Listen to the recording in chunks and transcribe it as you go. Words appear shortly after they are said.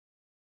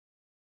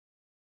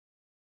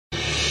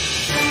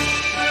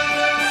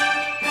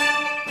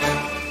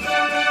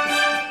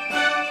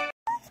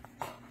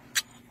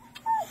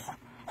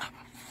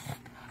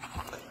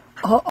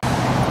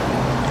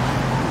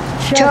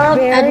Charles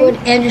Edward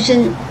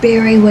Anderson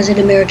Berry was an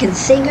American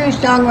singer,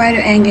 songwriter,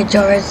 and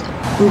guitarist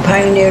who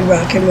pioneered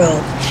rock and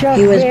roll.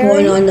 He was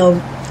born on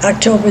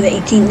October the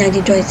 18th,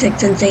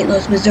 1926 in St.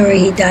 Louis, Missouri.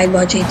 He died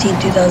March 18,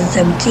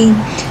 2017 in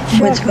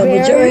Winsboro,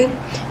 Missouri.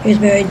 He was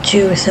married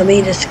to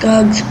Samita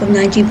Scuggs from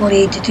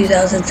 1948 to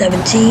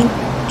 2017.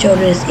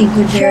 Children is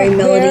Ingrid Berry,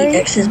 Melody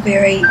Exes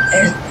Berry,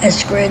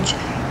 Eskridge,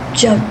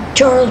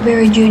 Charles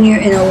Berry Jr.,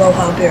 and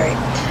Aloha Berry.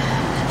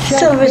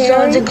 Some of his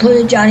songs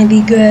included Johnny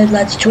B. Good,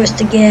 Let's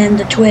Twist Again,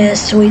 The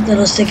Twist, Sweet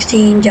Little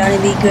 16, Johnny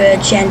B.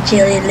 Good,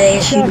 Chantilly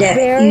Lace, You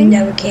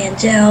Never Can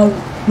Tell,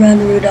 Run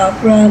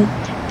Rudolph Run,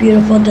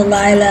 Beautiful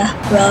Delilah,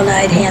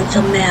 Brown-Eyed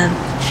Handsome Man.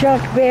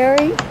 Chuck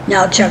Berry.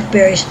 Now Chuck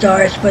Berry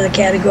stars for the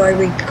category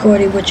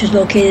recording, which is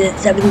located at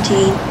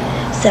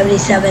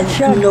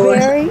 1777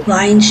 North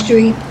Vine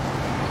Street.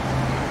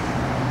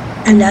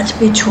 And that's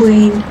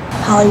between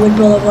Hollywood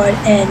Boulevard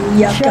and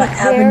Yucca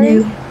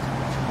Avenue.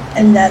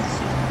 And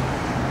that's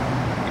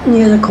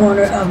near the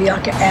corner of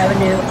Yucca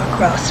Avenue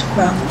across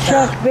from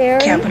the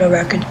Capitol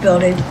Records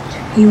building.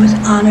 He was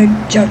honored,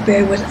 Chuck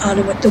Berry was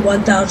honored with the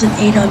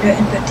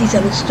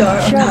 1,857th star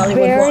on the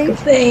Hollywood Walk of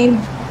Fame.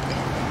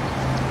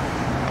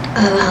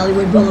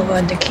 Hollywood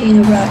Boulevard, the king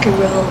of rock and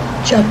roll.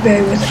 Chuck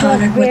Berry was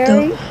honored with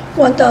the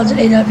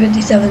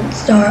 1,857th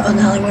star on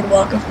the Hollywood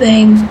Walk of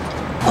Fame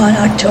on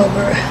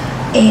October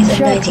 8th of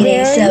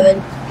 1987.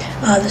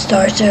 The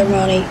star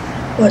ceremony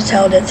was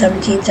held at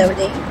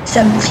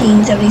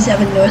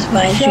 1777 North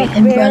Vine Street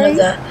in front of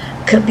the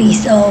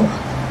Capiso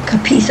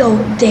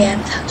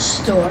Dance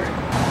Store.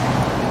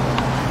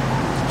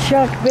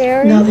 Chuck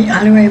Berry. Now, the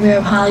honorary mayor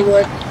of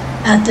Hollywood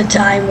at the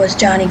time was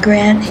Johnny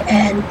Grant,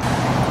 and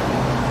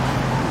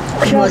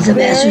he was the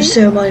master of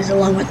ceremonies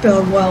along with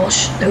Bill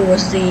Welsh, who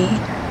was the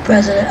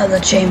president of the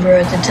chamber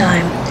at the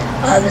time.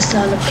 The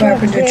son of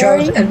carpenter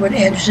Charles Edward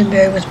Anderson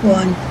Berry was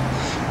born.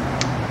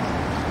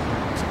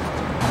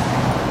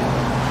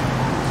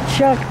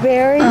 Chuck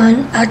Berry.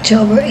 On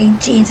October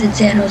 18th in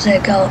San Jose,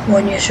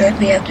 California.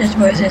 Shortly after his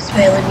birth, his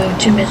family moved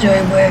to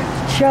Missouri, where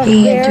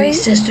he and three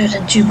sisters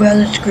and two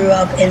brothers grew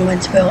up in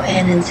Winsboro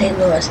and in St.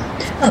 Louis.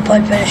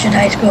 Upon finishing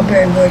high school,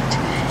 Berry worked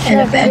in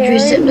a factory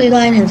assembly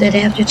line, and then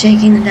after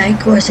taking the night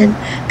course in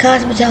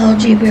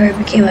cosmetology, Berry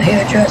became a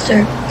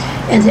hairdresser.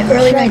 In the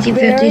early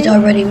 1950s,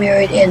 already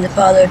married and the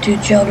father of two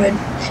children,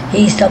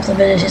 he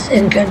supplemented his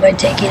income by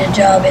taking a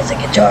job as a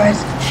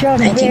guitarist. In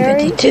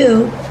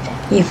 1952,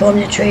 he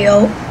formed a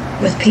trio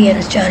with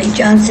pianist Johnny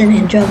Johnson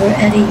and drummer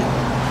Abby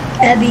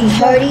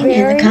Harding,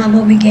 and the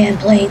combo began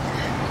playing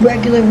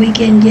regular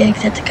weekend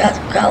gigs at the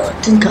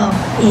Cosmopolitan Club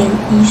in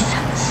East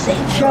St.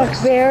 Louis. Chuck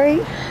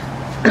Berry.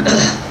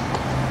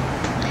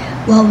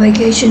 While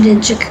vacationing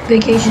in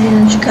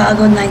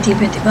Chicago in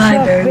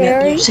 1955, Berry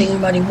met blues singer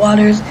Muddy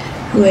Waters,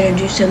 who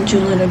introduced him to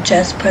Leonard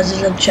Chess,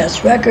 president of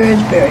Chess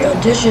Records. Berry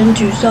auditioned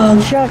 2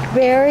 songs. Chuck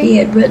Berry. He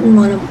had written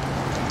one of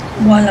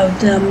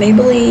them.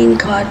 Maybelline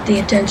caught the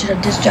attention of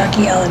disc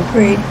jockey Alan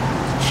Freed.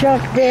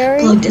 Chuck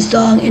Berry plugged his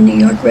song in New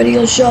York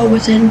radio show,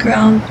 within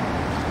crowned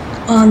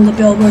on the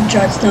Billboard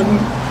charts number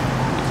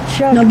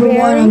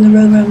 1 on the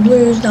rhythm and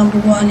blues, number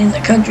 1 in the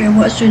country and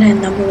western,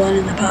 and number 1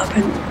 in the pop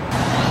and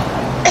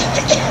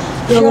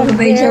roll of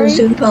age. Was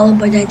soon followed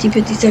by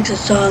 1956, a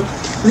song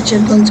which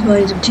influenced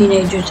millions of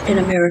teenagers in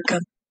America.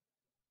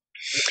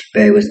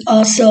 Berry was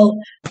also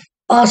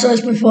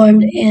has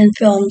performed in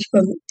films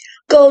from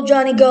Go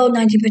Johnny Go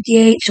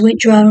 1958, Sweet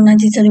Toronto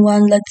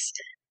 1971, Let's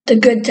the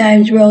Good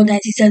Times Roll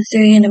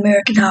 1973, and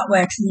American Hot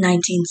Wax in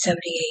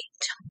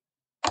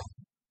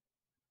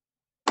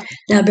 1978.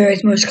 Now,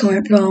 Berry's most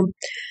current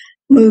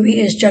movie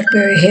is Chuck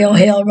Berry Hail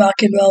Hail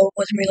Rock and Roll,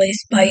 was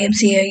released by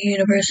MCA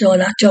Universal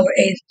on October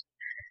 8th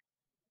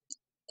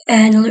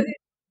and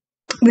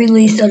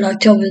released on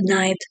October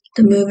 9th.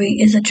 The movie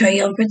is a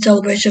triumphant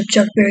celebration of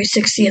Chuck Berry's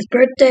 60th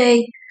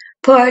birthday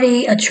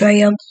party, a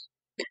tribute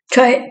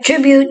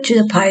to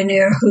the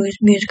pioneer whose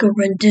musical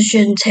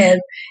renditions have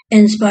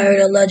inspired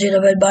a legion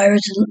of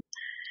admirers and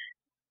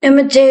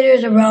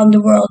imitators around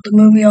the world. The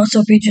movie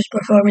also features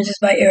performances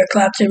by Eric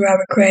Clapton,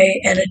 Robert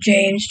Cray, Etta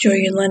James,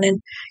 Julian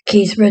Lennon,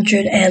 Keith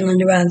Richards, and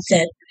Linda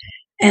Ronstadt,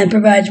 and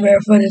provides rare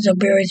footage of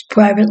Berry's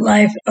private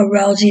life, a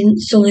rousing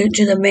salute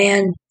to the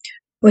man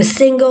who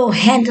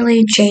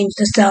single-handedly changed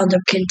the sound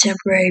of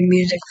contemporary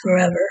music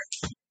forever.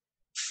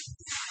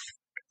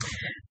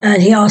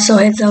 And he also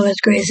had some of his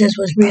greatest hits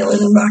was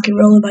Reelin' and Rock and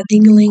Rollin' by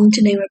Ding-a-Ling,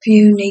 to name a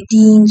few,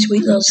 Nadine,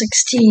 Sweet Little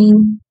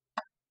 16.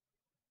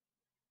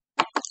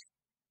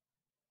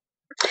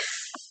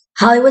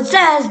 Hollywood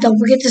Says, don't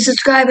forget to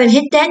subscribe and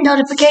hit that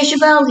notification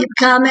bell, leave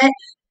a comment.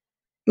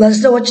 Let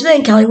us know what you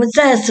think. Hollywood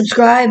Says,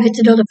 subscribe, hit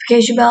the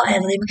notification bell,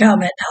 and leave a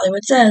comment.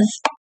 Hollywood Says.